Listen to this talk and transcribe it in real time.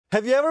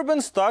Have you ever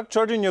been stuck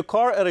charging your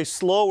car at a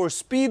slower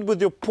speed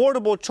with your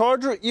portable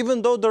charger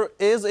even though there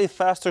is a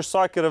faster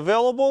socket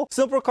available?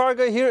 Simple Car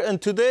Guy here,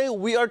 and today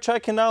we are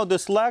checking out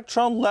this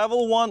Lectron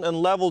level 1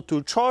 and level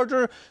 2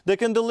 charger that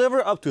can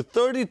deliver up to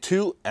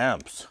 32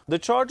 amps. The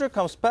charger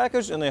comes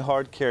packaged in a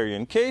hard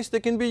carrying case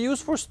that can be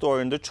used for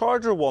storing the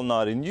charger while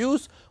not in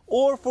use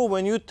or for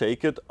when you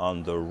take it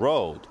on the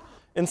road.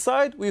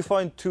 Inside, we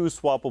find two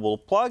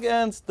swappable plug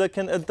ends that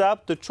can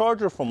adapt the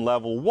charger from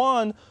level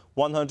 1,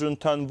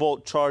 110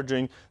 volt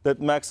charging that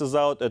maxes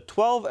out at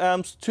 12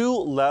 amps, to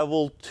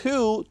level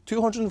 2,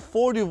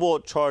 240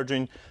 volt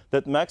charging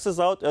that maxes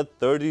out at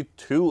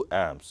 32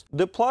 amps.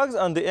 The plugs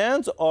on the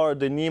ends are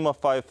the NEMA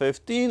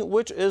 515,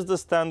 which is the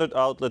standard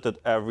outlet at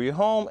every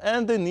home,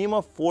 and the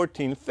NEMA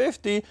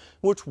 1450,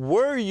 which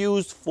were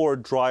used for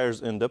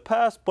dryers in the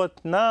past,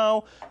 but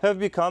now have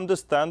become the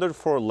standard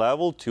for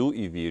level 2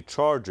 EV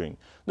charging.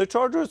 The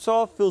charger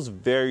itself feels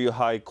very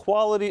high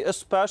quality,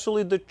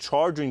 especially the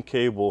charging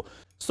cable,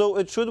 so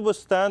it should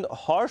withstand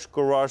harsh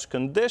garage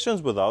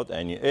conditions without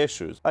any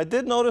issues. I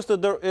did notice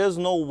that there is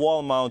no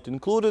wall mount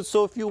included,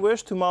 so if you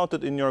wish to mount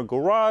it in your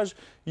garage,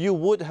 you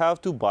would have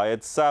to buy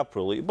it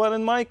separately. But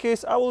in my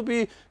case, I will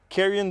be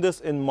carrying this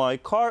in my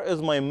car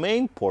as my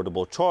main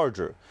portable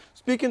charger.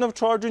 Speaking of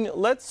charging,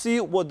 let's see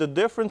what the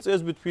difference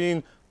is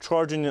between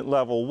charging at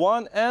level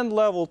 1 and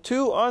level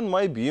 2 on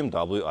my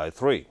BMW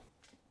i3.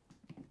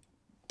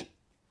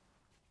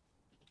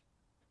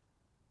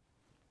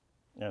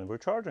 And we're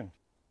charging.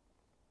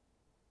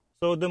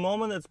 So at the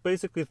moment it's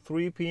basically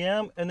 3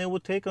 p.m. and it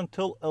would take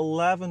until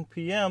 11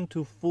 p.m.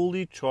 to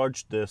fully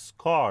charge this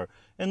car.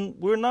 And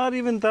we're not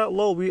even that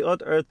low, we are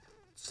at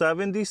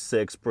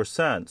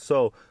 76%.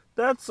 So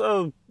that's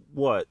a,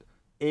 what,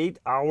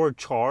 8-hour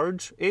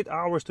charge? 8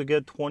 hours to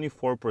get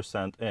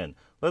 24% in.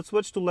 Let's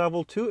switch to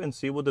level 2 and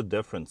see what the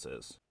difference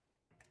is.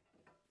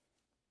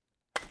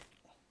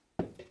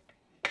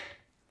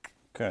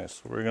 Okay,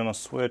 so we're gonna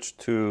switch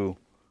to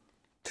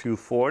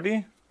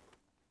 240.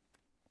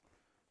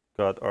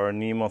 Got our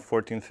NEMA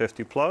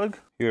 1450 plug.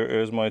 Here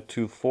is my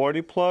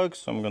 240 plug,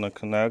 so I'm gonna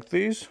connect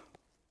these.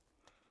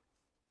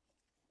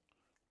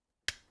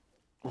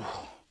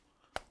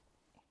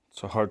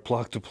 It's a hard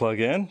plug to plug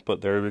in,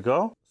 but there we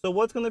go. So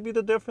what's gonna be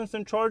the difference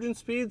in charging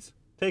speeds?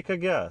 Take a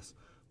guess.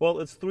 Well,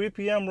 it's 3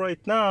 p.m. right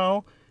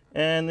now,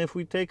 and if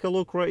we take a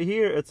look right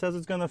here, it says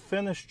it's gonna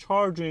finish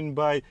charging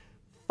by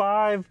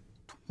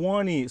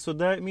 5:20. So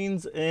that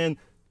means in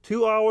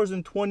 2 hours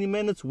and 20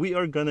 minutes, we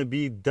are gonna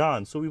be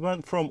done. So we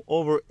went from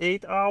over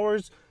 8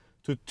 hours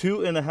to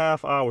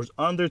 2.5 hours,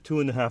 under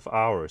 2.5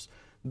 hours.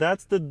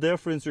 That's the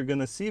difference you're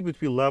gonna see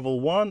between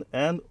level 1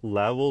 and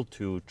level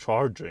 2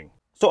 charging.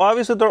 So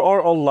obviously there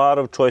are a lot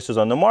of choices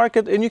on the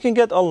market and you can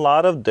get a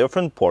lot of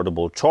different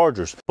portable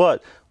chargers.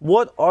 But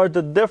what are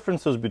the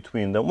differences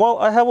between them? Well,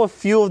 I have a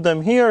few of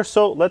them here,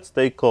 so let's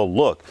take a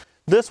look.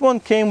 This one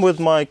came with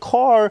my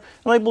car,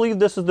 and I believe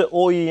this is the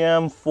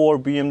OEM for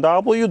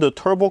BMW, the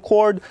turbo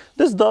cord.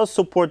 This does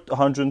support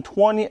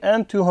 120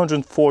 and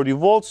 240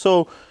 volts,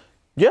 so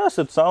yes,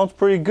 it sounds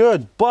pretty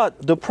good.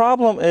 But the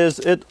problem is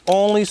it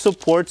only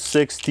supports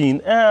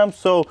 16 amps,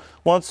 so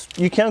once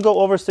you can't go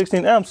over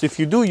 16 amps. If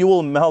you do, you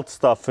will melt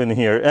stuff in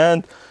here.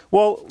 And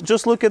well,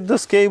 just look at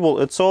this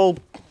cable. It's all,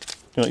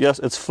 yes,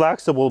 it's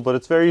flexible, but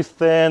it's very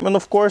thin. And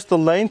of course, the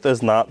length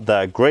is not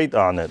that great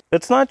on it.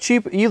 It's not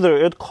cheap either.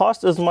 It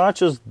costs as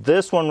much as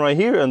this one right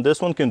here, and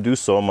this one can do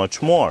so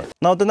much more.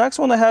 Now, the next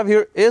one I have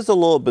here is a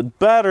little bit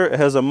better. It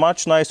has a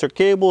much nicer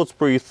cable. It's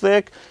pretty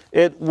thick.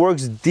 It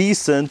works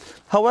decent.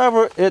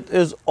 However, it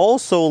is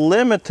also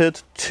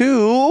limited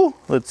to,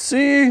 let's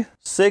see,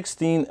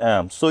 16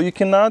 amps. So you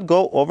cannot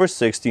go over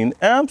 16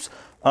 amps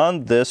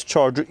on this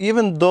charger,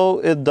 even though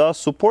it does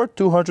support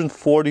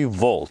 240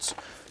 volts.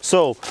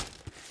 So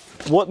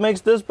what makes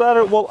this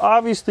better? Well,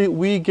 obviously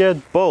we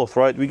get both,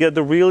 right? We get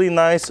the really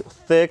nice,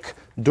 thick,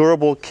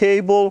 durable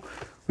cable.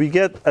 We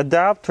get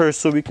adapters,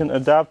 so we can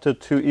adapt it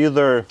to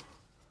either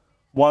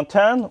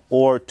 110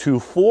 or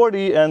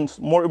 240, and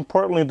more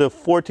importantly, the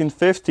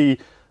 1450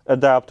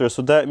 adapter.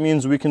 So that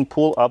means we can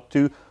pull up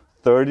to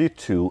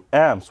 32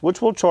 amps,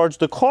 which will charge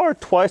the car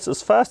twice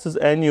as fast as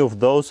any of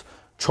those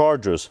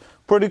chargers.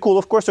 Pretty cool.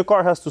 Of course, the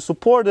car has to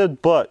support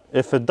it, but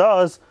if it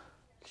does,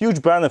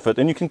 huge benefit.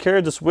 And you can carry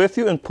this with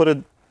you and put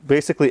it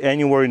basically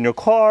anywhere in your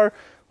car,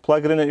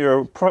 plug it in at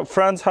your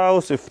friend's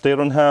house if they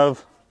don't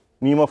have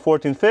NEMA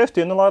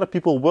 1450, and a lot of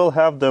people will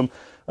have them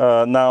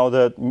now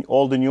that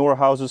all the newer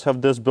houses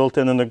have this built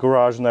in the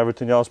garage and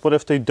everything else. But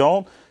if they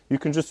don't, you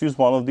can just use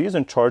one of these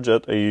and charge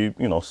at a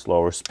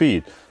slower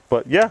speed.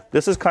 But yeah,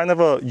 this is kind of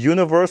a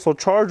universal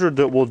charger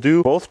that will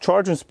do both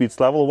charging speeds,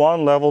 level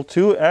 1, level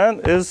 2,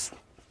 and is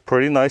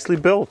pretty nicely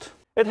built.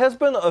 It has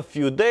been a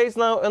few days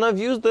now, and I've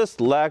used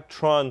this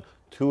Lectron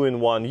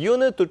 2-in-1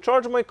 unit to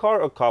charge my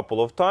car a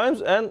couple of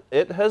times, and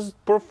it has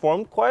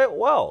performed quite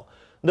well.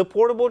 The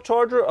portable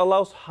charger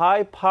allows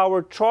high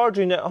power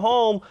charging at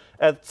home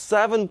at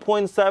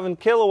 7.7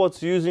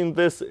 kilowatts using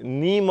this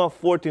NEMA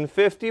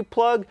 1450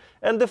 plug,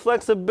 and the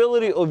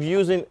flexibility of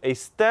using a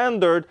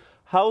standard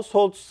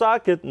household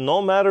socket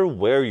no matter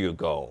where you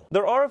go.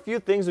 There are a few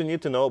things you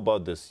need to know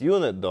about this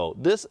unit though.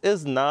 This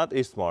is not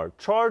a smart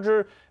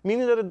charger,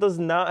 meaning that it does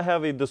not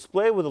have a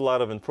display with a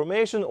lot of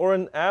information or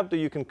an app that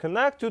you can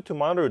connect to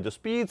monitor the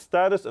speed,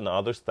 status, and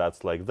other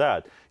stats like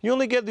that. You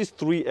only get these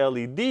 3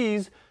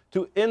 LEDs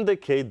to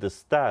indicate the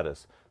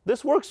status.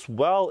 This works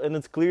well and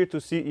it's clear to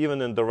see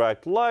even in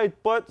direct light,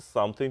 but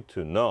something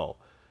to know.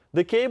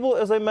 The cable,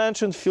 as I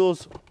mentioned,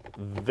 feels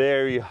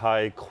very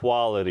high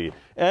quality,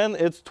 and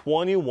it's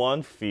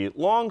 21 feet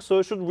long, so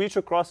it should reach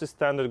across a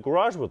standard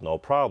garage with no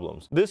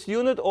problems. This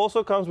unit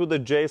also comes with a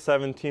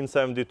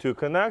J1772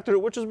 connector,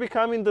 which is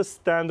becoming the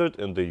standard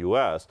in the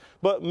US,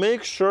 but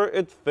make sure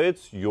it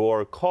fits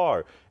your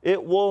car.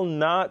 It will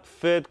not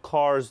fit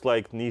cars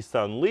like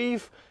Nissan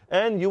Leaf,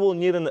 and you will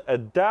need an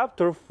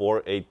adapter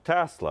for a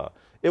Tesla.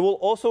 It will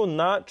also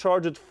not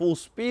charge at full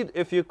speed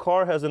if your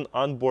car has an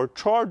onboard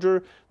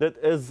charger that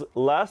is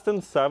less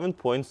than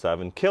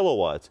 7.7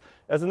 kilowatts.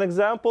 As an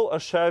example, a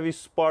Chevy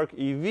Spark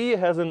EV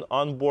has an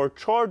onboard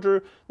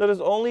charger that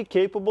is only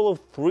capable of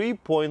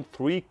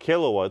 3.3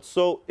 kilowatts,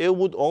 so it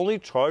would only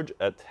charge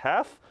at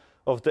half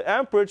of the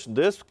amperage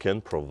this can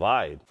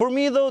provide. For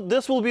me though,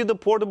 this will be the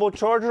portable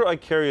charger I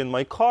carry in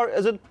my car,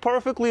 as it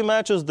perfectly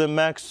matches the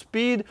max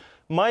speed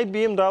my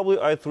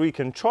BMW i3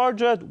 can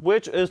charge at,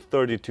 which is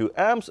 32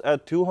 amps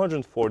at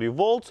 240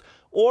 volts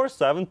or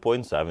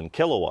 7.7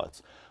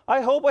 kilowatts.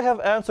 I hope I have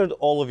answered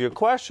all of your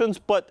questions,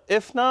 but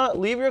if not,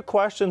 leave your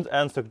questions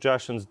and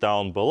suggestions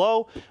down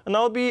below and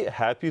I'll be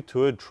happy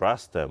to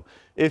address them.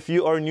 If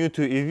you are new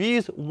to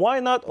EVs,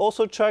 why not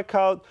also check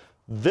out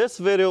this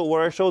video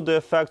where I showed the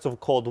effects of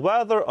cold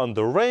weather on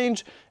the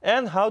range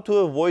and how to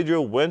avoid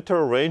your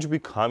winter range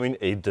becoming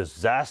a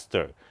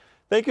disaster.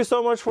 Thank you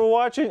so much for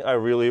watching, I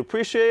really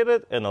appreciate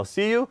it, and I'll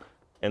see you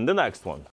in the next one.